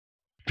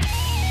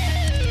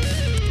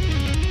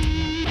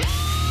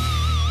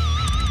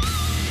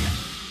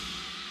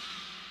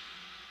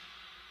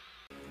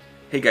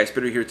Hey guys,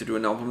 Peter here to do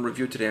an album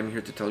review. Today I'm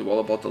here to tell you all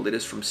about the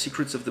latest from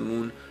Secrets of the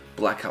Moon,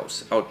 Black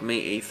House, out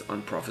May 8th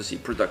on Prophecy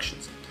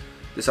Productions.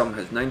 This album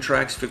has 9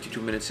 tracks, 52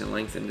 minutes in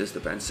length, and this is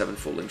the band's 7th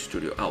full-length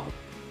studio album.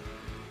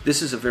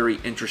 This is a very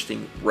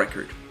interesting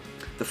record.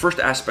 The first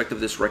aspect of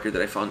this record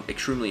that I found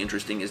extremely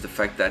interesting is the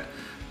fact that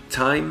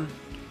time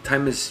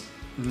is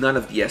none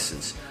of the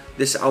essence.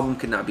 This album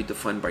cannot be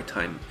defined by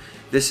time.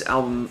 This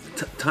album,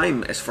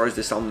 time as far as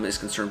this album is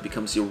concerned,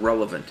 becomes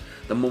irrelevant.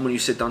 The moment you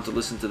sit down to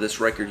listen to this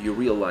record, you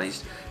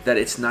realize that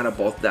it's not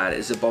about that.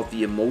 It's about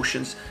the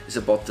emotions, it's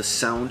about the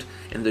sound,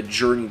 and the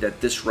journey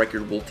that this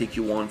record will take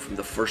you on from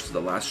the first to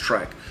the last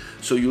track.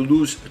 So you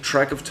lose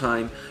track of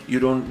time, you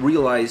don't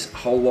realize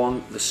how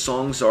long the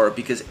songs are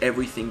because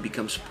everything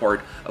becomes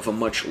part of a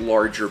much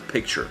larger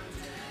picture.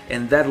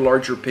 And that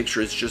larger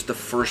picture is just the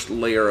first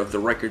layer of the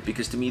record,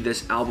 because to me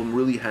this album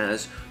really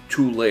has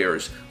 2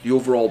 layers. The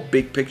overall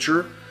big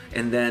picture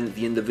and then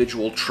the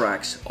individual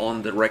tracks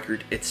on the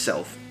record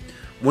itself.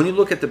 When you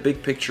look at the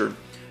big picture,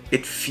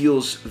 it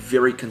feels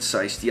very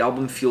concise. The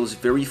album feels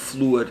very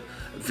fluid,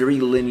 very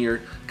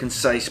linear,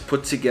 concise,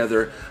 put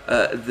together.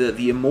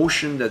 The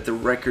emotion that the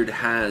record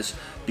has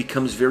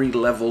becomes very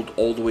leveled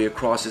all the way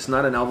across. It's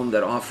not an album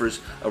that offers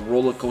a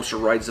roller coaster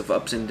rides of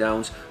ups and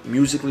downs,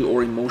 musically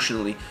or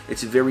emotionally.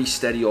 It's very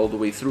steady all the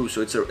way through.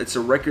 So it's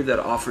a record that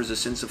offers a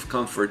sense of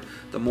comfort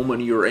the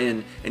moment you're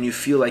in, and you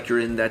feel like you're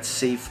in that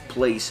safe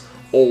place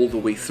all the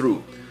way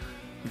through.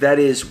 That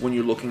is when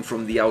you're looking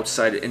from the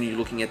outside and you're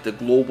looking at the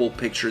global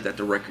picture that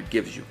the record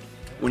gives you.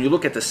 When you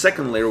look at the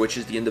second layer, which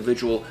is the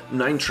individual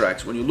 9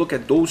 tracks, when you look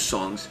at those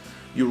songs,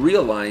 you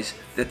realize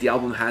that the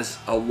album has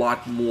a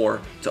lot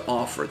more to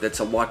offer. That's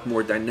a lot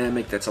more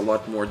dynamic, that's a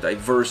lot more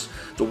diverse.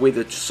 The way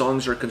the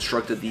songs are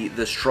constructed,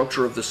 the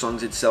structure of the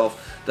songs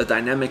itself, the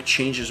dynamic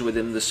changes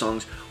within the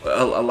songs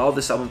allow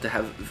this album to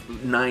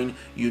have 9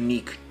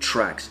 unique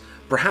tracks.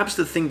 Perhaps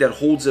the thing that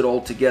holds it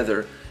all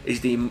together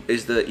is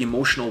the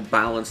emotional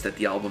balance that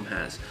the album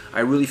has.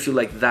 I really feel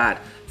like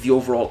that, the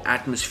overall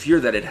atmosphere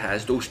that it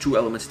has, those 2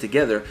 elements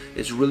together,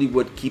 is really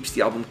what keeps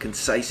the album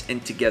concise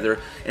and together,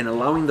 and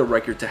allowing the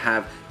record to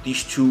have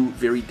these 2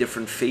 very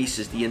different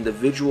faces, the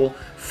individual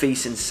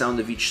face and sound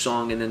of each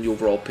song, and then the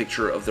overall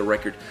picture of the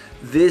record.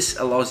 This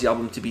allows the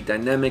album to be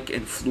dynamic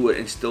and fluid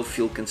and still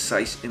feel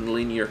concise and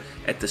linear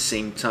at the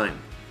same time.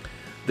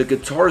 The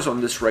guitars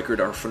on this record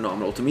are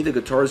phenomenal. To me, the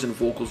guitars and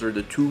vocals are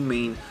the 2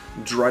 main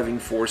driving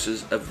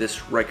forces of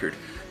this record.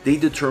 They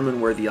determine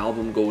where the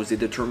album goes, they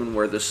determine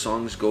where the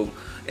songs go,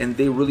 and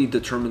they really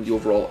determine the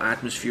overall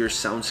atmosphere,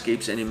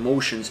 soundscapes, and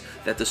emotions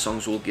that the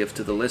songs will give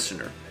to the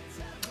listener.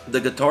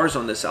 The guitars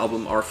on this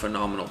album are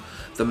phenomenal.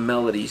 The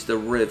melodies, the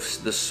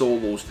riffs, the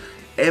solos,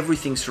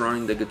 everything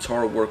surrounding the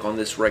guitar work on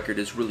this record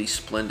is really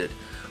splendid.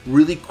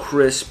 Really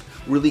crisp,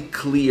 really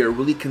clear,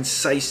 really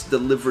concise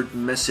delivered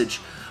message,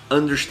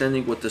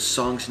 understanding what the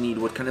songs need,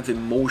 what kind of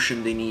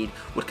emotion they need,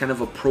 what kind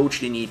of approach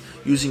they need,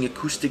 using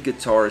acoustic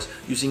guitars,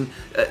 using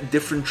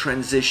different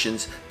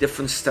transitions,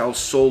 different style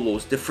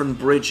solos, different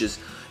bridges.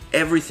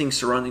 Everything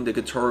surrounding the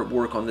guitar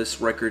work on this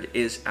record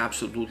is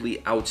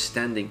absolutely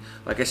outstanding.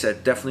 Like I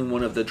said, definitely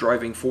one of the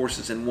driving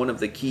forces and one of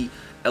the key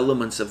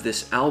elements of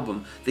this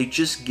album. They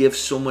just give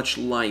so much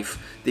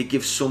life, they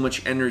give so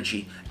much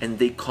energy, and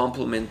they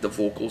complement the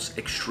vocals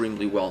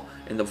extremely well.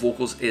 And the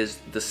vocals is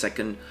the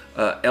second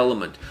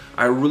element.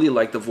 I really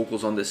like the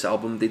vocals on this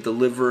album. They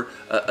deliver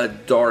a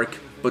dark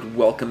but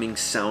welcoming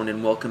sound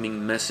and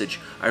welcoming message.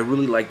 I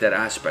really like that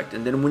aspect.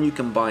 And then when you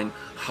combine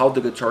how the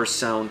guitars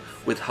sound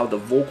with how the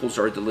vocals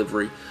are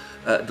delivered,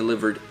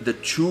 the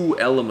 2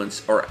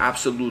 elements are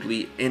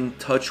absolutely in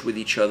touch with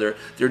each other.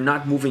 They're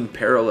not moving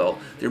parallel,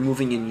 they're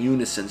moving in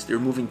unison, they're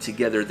moving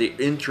together, they're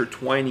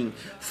intertwining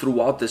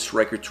throughout this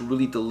record to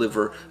really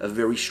deliver a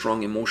very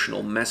strong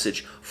emotional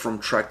message from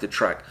track to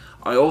track.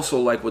 I also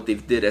like what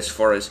they've did as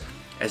far as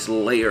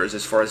layers,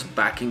 as far as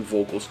backing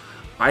vocals.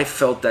 I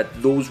felt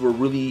that those were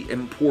really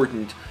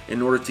important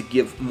in order to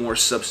give more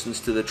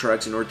substance to the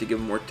tracks, in order to give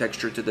more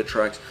texture to the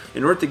tracks,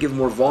 in order to give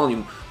more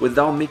volume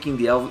without making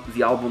the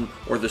album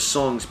or the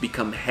songs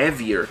become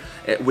heavier,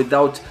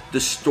 without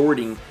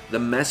distorting the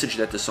message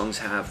that the songs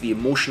have, the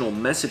emotional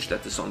message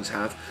that the songs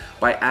have.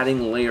 By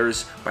adding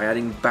layers, by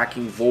adding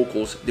backing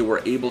vocals, they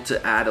were able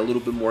to add a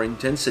little bit more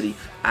intensity,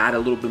 add a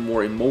little bit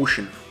more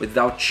emotion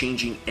without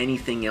changing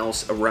anything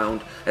else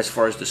around as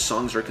far as the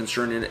songs are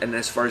concerned, and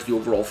as far as the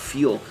overall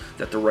feel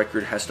that the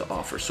record has to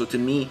offer. So to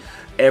me,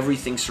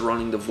 everything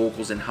surrounding the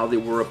vocals and how they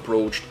were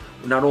approached,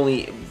 not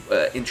only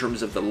in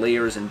terms of the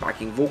layers and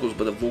backing vocals,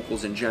 but the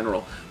vocals in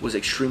general, was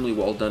extremely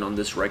well done on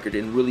this record.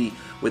 And really,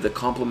 with the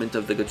complement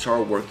of the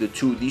guitar work,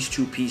 these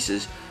 2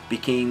 pieces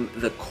became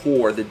the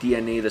core, the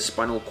DNA, the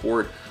spinal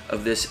cord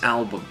of this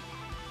album.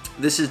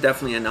 This is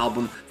definitely an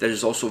album that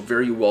is also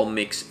very well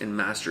mixed and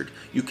mastered.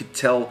 You could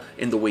tell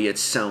in the way it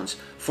sounds.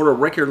 For a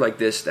record like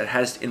this that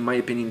has, in my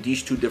opinion,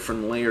 these 2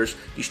 different layers,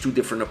 these 2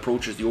 different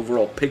approaches, the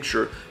overall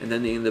picture and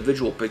then the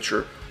individual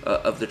picture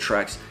of the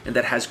tracks, and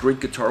that has great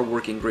guitar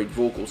work and great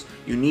vocals,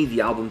 you need the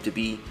album to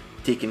be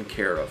taken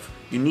care of.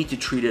 You need to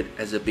treat it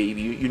as a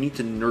baby. You need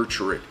to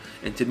nurture it.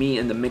 And to me,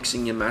 in the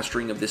mixing and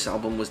mastering of this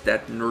album was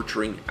that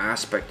nurturing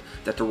aspect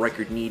that the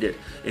record needed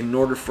in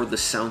order for the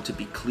sound to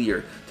be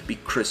clear, to be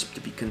crisp,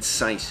 to be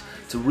concise,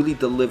 to really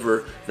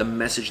deliver the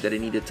message that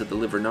it needed to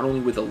deliver, not only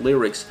with the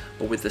lyrics,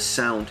 but with the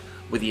sound,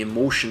 with the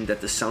emotion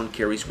that the sound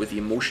carries, with the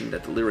emotion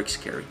that the lyrics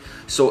carry.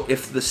 So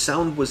if the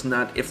sound was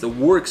not, if the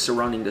work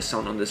surrounding the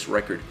sound on this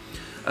record,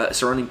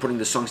 surrounding putting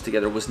the songs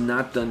together was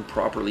not done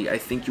properly, I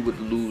think you would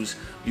lose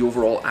the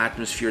overall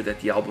atmosphere that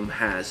the album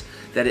has.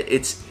 That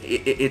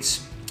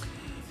it's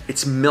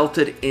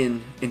melted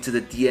into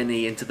the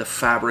DNA, into the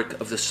fabric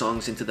of the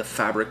songs, into the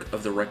fabric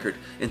of the record.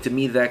 And to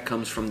me, that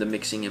comes from the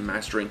mixing and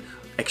mastering.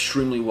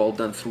 Extremely well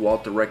done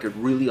throughout the record,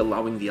 really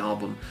allowing the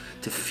album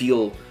to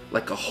feel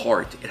like a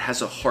heart. It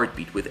has a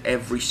heartbeat with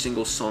every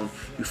single song.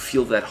 You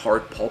feel that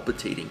heart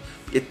palpitating.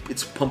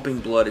 It's pumping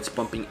blood, it's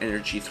pumping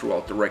energy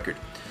throughout the record.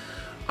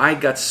 I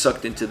got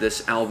sucked into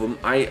this album.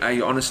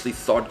 I honestly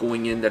thought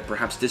going in that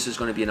perhaps this is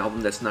going to be an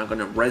album that's not going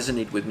to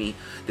resonate with me.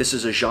 This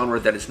is a genre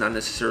that is not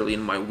necessarily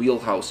in my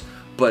wheelhouse,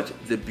 but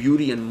the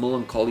beauty and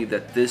melancholy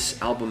that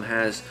this album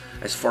has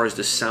as far as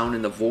the sound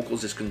and the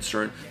vocals is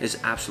concerned is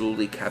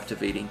absolutely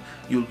captivating.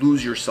 You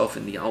lose yourself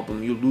in the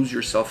album, you lose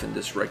yourself in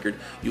this record,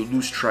 you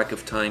lose track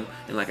of time,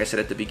 and like I said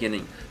at the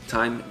beginning,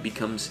 time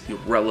becomes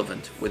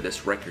irrelevant with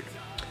this record.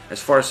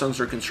 As far as songs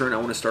are concerned, I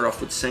want to start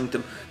off with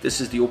Sanctum. This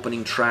is the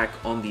opening track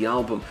on the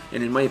album,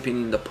 and in my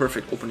opinion, the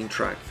perfect opening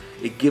track.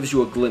 It gives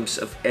you a glimpse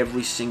of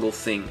every single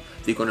thing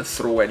they're going to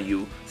throw at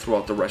you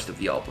throughout the rest of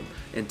the album.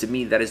 And to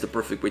me, that is the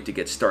perfect way to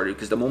get started,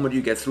 because the moment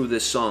you get through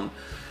this song,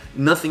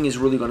 nothing is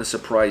really going to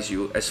surprise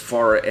you as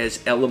far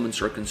as elements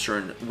are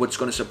concerned. What's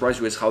going to surprise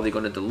you is how they're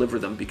going to deliver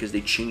them, because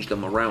they change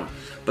them around.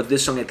 But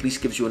this song at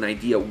least gives you an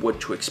idea of what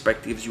to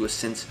expect, gives you a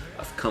sense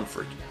of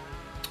comfort.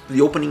 The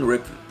opening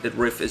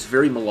riff is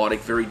very melodic,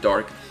 very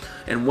dark,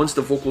 and once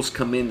the vocals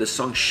come in, the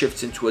song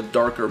shifts into a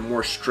darker,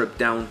 more stripped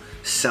down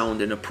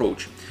sound and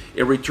approach.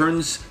 It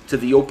returns to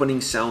the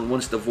opening sound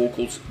once the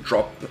vocals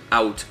drop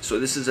out. So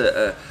this is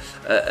a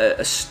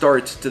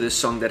start to this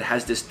song that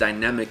has this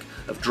dynamic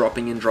of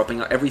dropping in,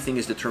 dropping out. Everything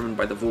is determined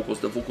by the vocals.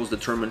 The vocals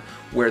determine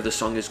where the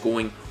song is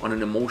going on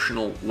an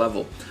emotional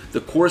level.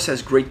 The chorus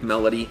has great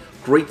melody,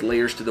 great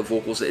layers to the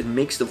vocals. It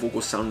makes the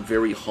vocals sound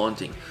very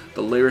haunting.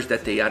 The layers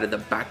that they added, the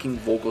backing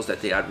vocals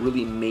that they add,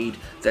 really made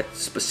that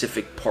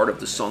specific part of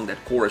the song,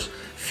 that chorus,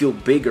 feel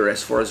bigger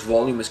as far as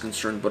volume is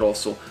concerned, but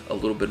also a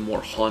little bit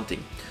more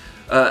haunting.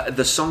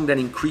 The song then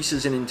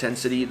increases in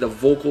intensity. The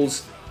vocal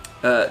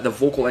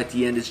at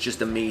the end is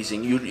just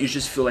amazing. You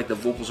just feel like the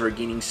vocals are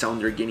gaining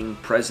sound, they're gaining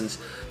presence.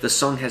 The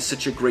song has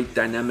such a great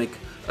dynamic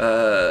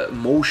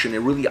motion. It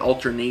really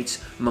alternates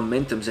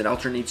momentums. It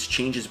alternates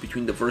changes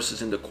between the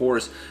verses and the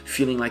chorus,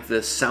 feeling like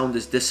the sound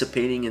is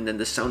dissipating and then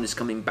the sound is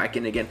coming back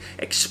in again,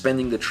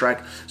 expanding the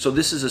track. So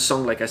this is a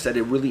song, like I said,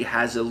 it really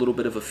has a little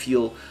bit of a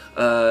feel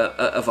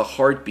of a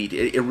heartbeat.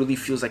 It really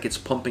feels like it's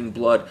pumping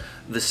blood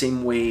the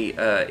same way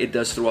it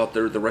does throughout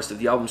the rest of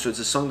the album. So it's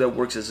a song that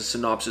works as a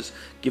synopsis,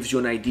 gives you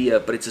an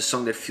idea, but it's a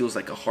song that feels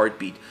like a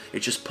heartbeat. It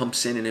just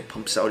pumps in and it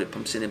pumps out, it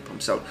pumps in and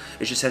pumps out.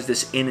 It just has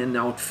this in and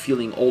out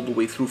feeling all the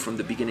way through, from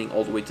the beginning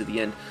all the way to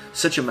the end.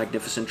 Such a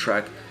magnificent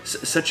track,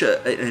 such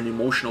an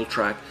emotional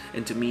track,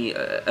 and to me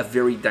a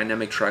very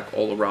dynamic track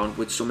all around,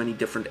 with so many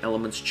different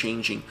elements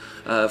changing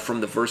from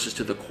the verses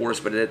to the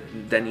chorus. But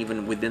then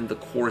even within the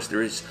chorus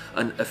there is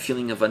a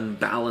feeling of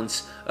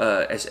unbalance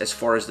as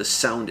far as the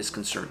sound is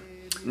concerned.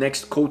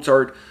 Next,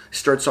 Cotard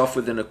starts off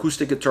with an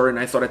acoustic guitar, and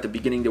I thought at the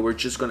beginning they were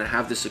just going to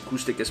have this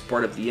acoustic as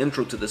part of the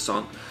intro to the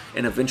song,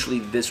 and eventually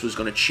this was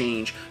going to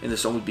change and the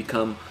song would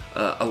become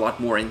a lot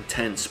more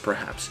intense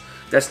perhaps.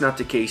 That's not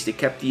the case. They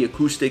kept the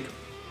acoustic,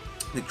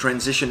 they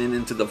transition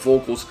into the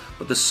vocals,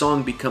 but the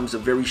song becomes a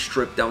very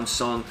stripped down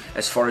song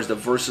as far as the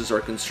verses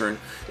are concerned.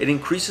 It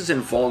increases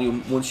in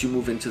volume once you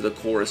move into the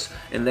chorus,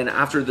 and then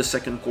after the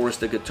second chorus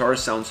the guitar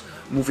sounds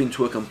move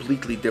into a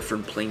completely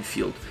different playing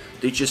field.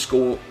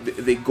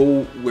 They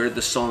go where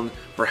the song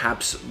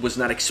perhaps was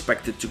not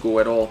expected to go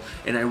at all,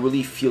 and I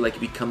really feel like it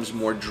becomes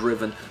more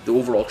driven. The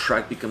overall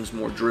track becomes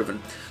more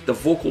driven. The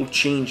vocal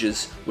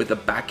changes with the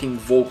backing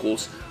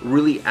vocals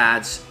really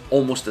adds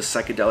almost a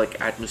psychedelic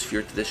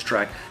atmosphere to this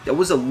track. There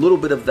was a little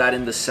bit of that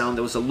in the sound.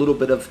 There was a little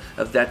bit of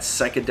that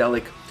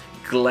psychedelic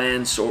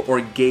glance or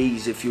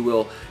gaze, if you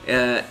will,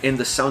 in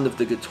the sound of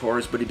the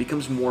guitars, but it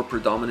becomes more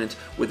predominant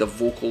with the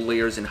vocal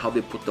layers and how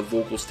they put the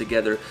vocals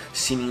together,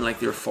 seeming like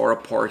they're far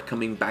apart,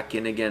 coming back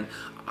in again.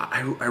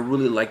 I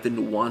really like the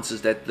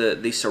nuances that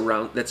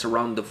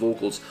surround the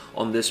vocals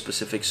on this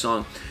specific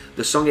song.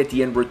 The song at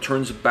the end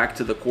returns back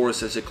to the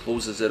chorus as it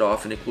closes it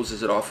off, and it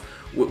closes it off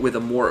with a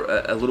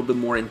little bit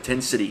more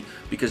intensity,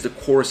 because the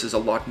chorus is a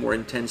lot more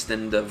intense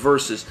than the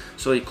verses,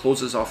 so it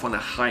closes off on a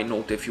high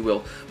note, if you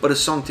will. But a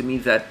song to me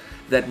that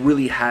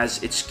really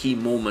has its key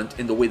moment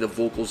in the way the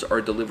vocals are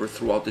delivered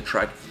throughout the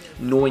track.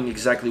 knowing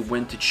exactly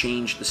when to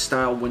change the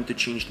style, when to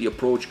change the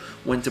approach,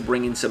 when to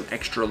bring in some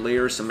extra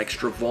layers, some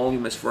extra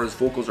volume as far as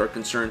vocals are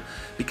concerned,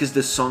 because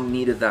this song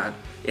needed that.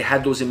 It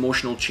had those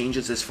emotional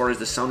changes as far as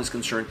the sound is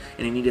concerned,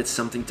 and it needed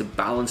something to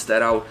balance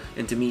that out.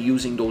 And to me,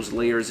 using those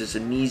layers is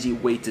an easy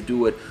way to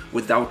do it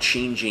without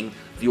changing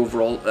the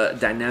overall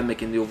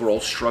dynamic and the overall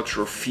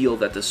structure or feel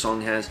that the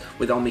song has,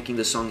 without making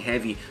the song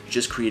heavy,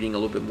 just creating a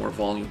little bit more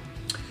volume.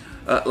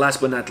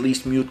 Last but not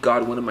least, Mute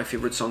God, one of my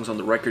favorite songs on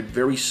the record.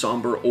 Very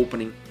somber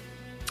opening.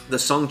 The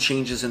song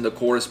changes in the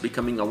chorus,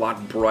 becoming a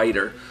lot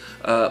brighter,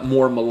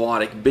 more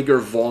melodic, bigger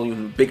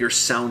volume, bigger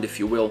sound, if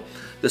you will.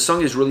 The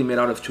song is really made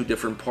out of two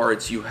different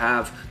parts. You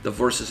have the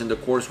verses and the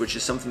chorus, which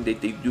is something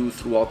that they do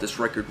throughout this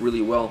record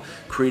really well,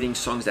 creating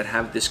songs that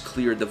have this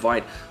clear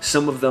divide.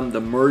 Some of them, the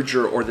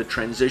merger or the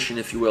transition,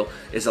 if you will,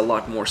 is a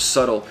lot more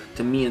subtle.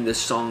 To me, in this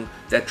song,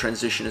 that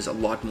transition is a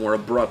lot more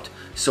abrupt.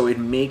 So it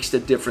makes the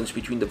difference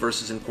between the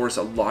verses and chorus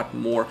a lot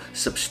more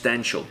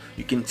substantial.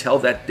 You can tell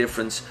that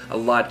difference a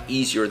lot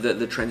easier.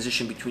 The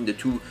transition between the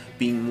two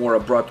being more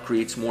abrupt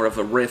creates more of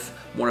a riff,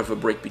 more of a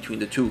break between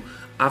the two.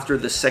 After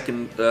the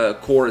second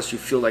chorus, you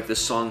feel like the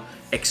song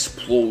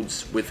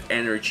explodes with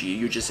energy.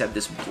 You just have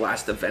this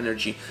blast of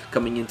energy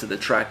coming into the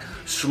track.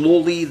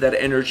 Slowly, that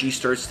energy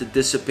starts to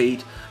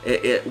dissipate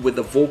with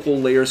the vocal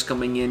layers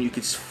coming in. You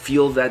can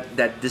feel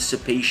that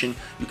dissipation.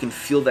 You can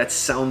feel that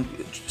sound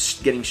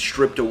getting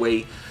stripped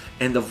away.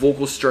 And the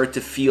vocals start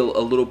to feel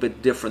a little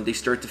bit different. They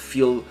start to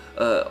feel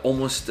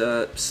almost,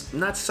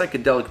 not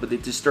psychedelic, but they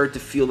just start to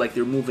feel like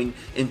they're moving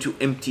into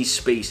empty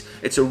space.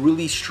 It's a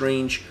really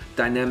strange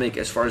dynamic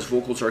as far as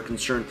vocals are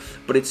concerned,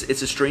 but it's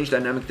a strange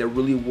dynamic that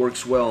really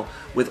works well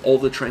with all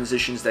the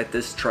transitions that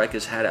this track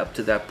has had up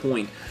to that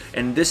point.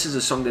 And this is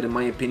a song that, in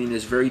my opinion,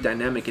 is very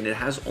dynamic, and it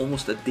has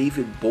almost a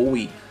David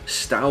Bowie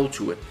style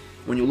to it.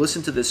 When you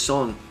listen to this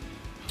song,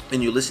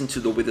 and you listen to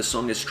the way the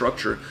song is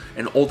structured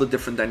and all the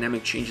different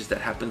dynamic changes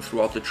that happen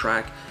throughout the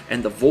track,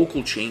 and the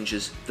vocal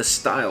changes, the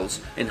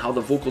styles, and how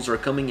the vocals are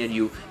coming at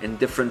you and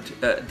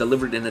different,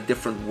 delivered in a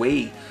different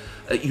way,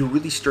 you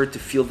really start to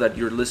feel that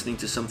you're listening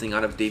to something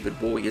out of David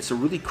Bowie. It's a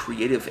really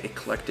creative,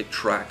 eclectic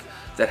track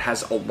that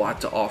has a lot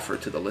to offer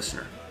to the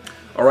listener.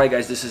 Alright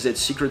guys, this is it.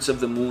 Secrets of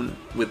the Moon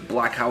with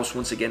Black House,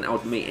 once again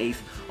out May 8th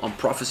on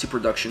Prophecy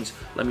Productions.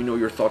 Let me know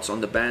your thoughts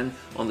on the band,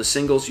 on the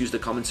singles. Use the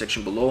comment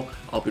section below.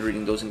 I'll be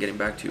reading those and getting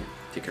back to you.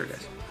 Take care,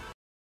 guys.